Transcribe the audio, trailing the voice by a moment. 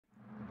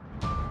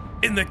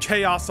In the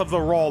chaos of the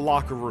Raw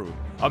locker room,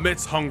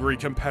 amidst hungry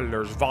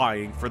competitors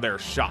vying for their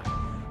shot,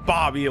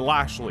 Bobby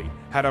Lashley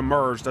had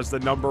emerged as the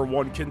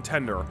 #1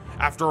 contender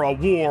after a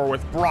war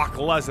with Brock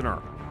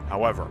Lesnar.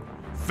 However,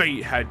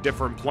 fate had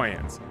different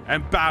plans,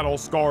 and battle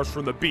scars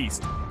from the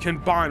Beast,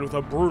 combined with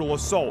a brutal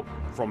assault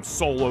from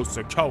Solo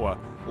Sikoa,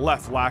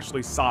 left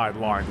Lashley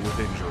sidelined with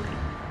injury.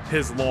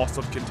 His loss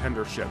of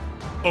contendership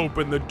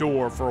opened the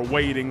door for a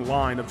waiting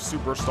line of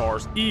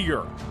superstars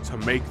eager to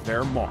make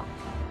their mark.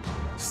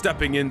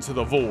 Stepping into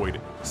the void,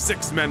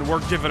 6 men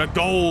were given a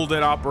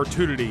golden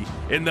opportunity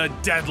in the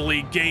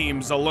Deadly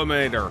Games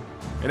Eliminator.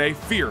 In a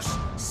fierce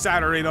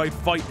Saturday night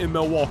fight in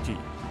Milwaukee,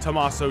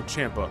 Tommaso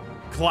Ciampa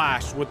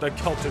clashed with the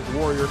Celtic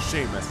Warrior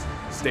Sheamus,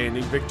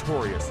 standing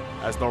victorious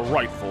as the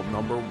rightful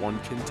 #1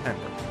 contender.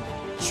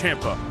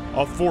 Ciampa,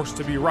 a force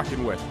to be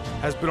reckoned with,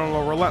 has been on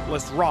a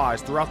relentless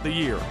rise throughout the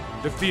year,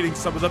 defeating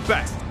some of the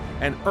best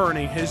and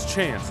earning his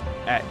chance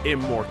at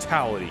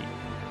immortality.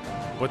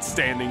 But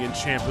standing in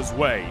Ciampa's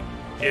way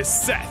is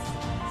Seth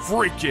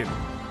freaking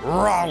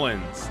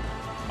Rollins,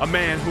 a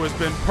man who has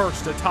been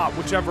perched atop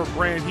whichever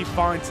brand he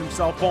finds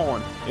himself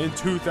on in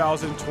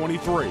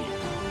 2023.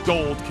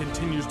 Gold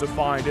continues to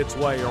find its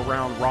way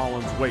around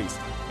Rollins' waist,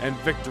 and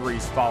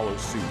victories follow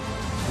suit.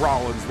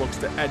 Rollins looks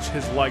to etch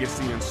his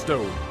legacy in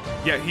stone,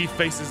 yet he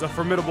faces a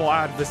formidable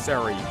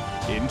adversary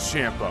in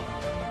Ciampa,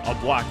 a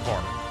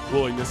Blackheart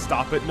willing to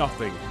stop at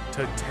nothing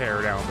to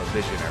tear down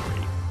the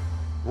visionary.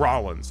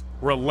 Rollins,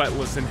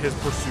 relentless in his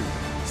pursuit,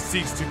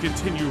 seeks to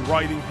continue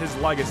writing his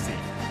legacy,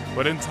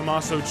 but in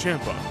Tommaso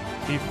Ciampa,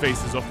 he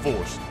faces a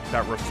force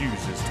that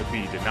refuses to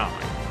be denied.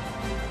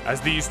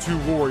 As these two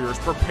warriors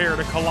prepare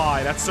to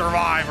collide at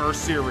Survivor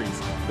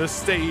Series, the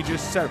stage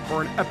is set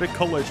for an epic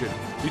collision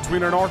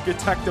between an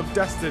architect of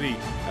destiny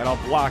and a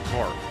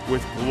Blackheart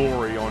with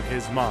glory on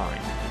his mind.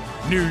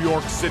 New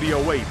York City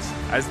awaits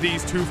as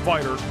these two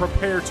fighters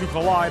prepare to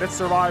collide at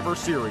Survivor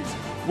Series.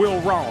 Will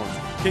Rollins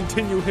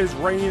continue his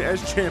reign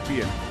as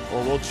champion,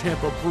 or will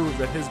Ciampa prove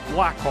that his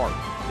Blackheart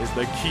is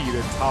the key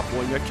to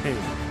toppling a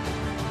king?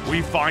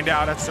 We find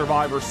out at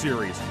Survivor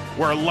Series,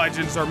 where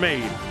legends are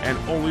made and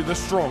only the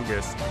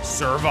strongest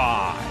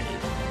survive.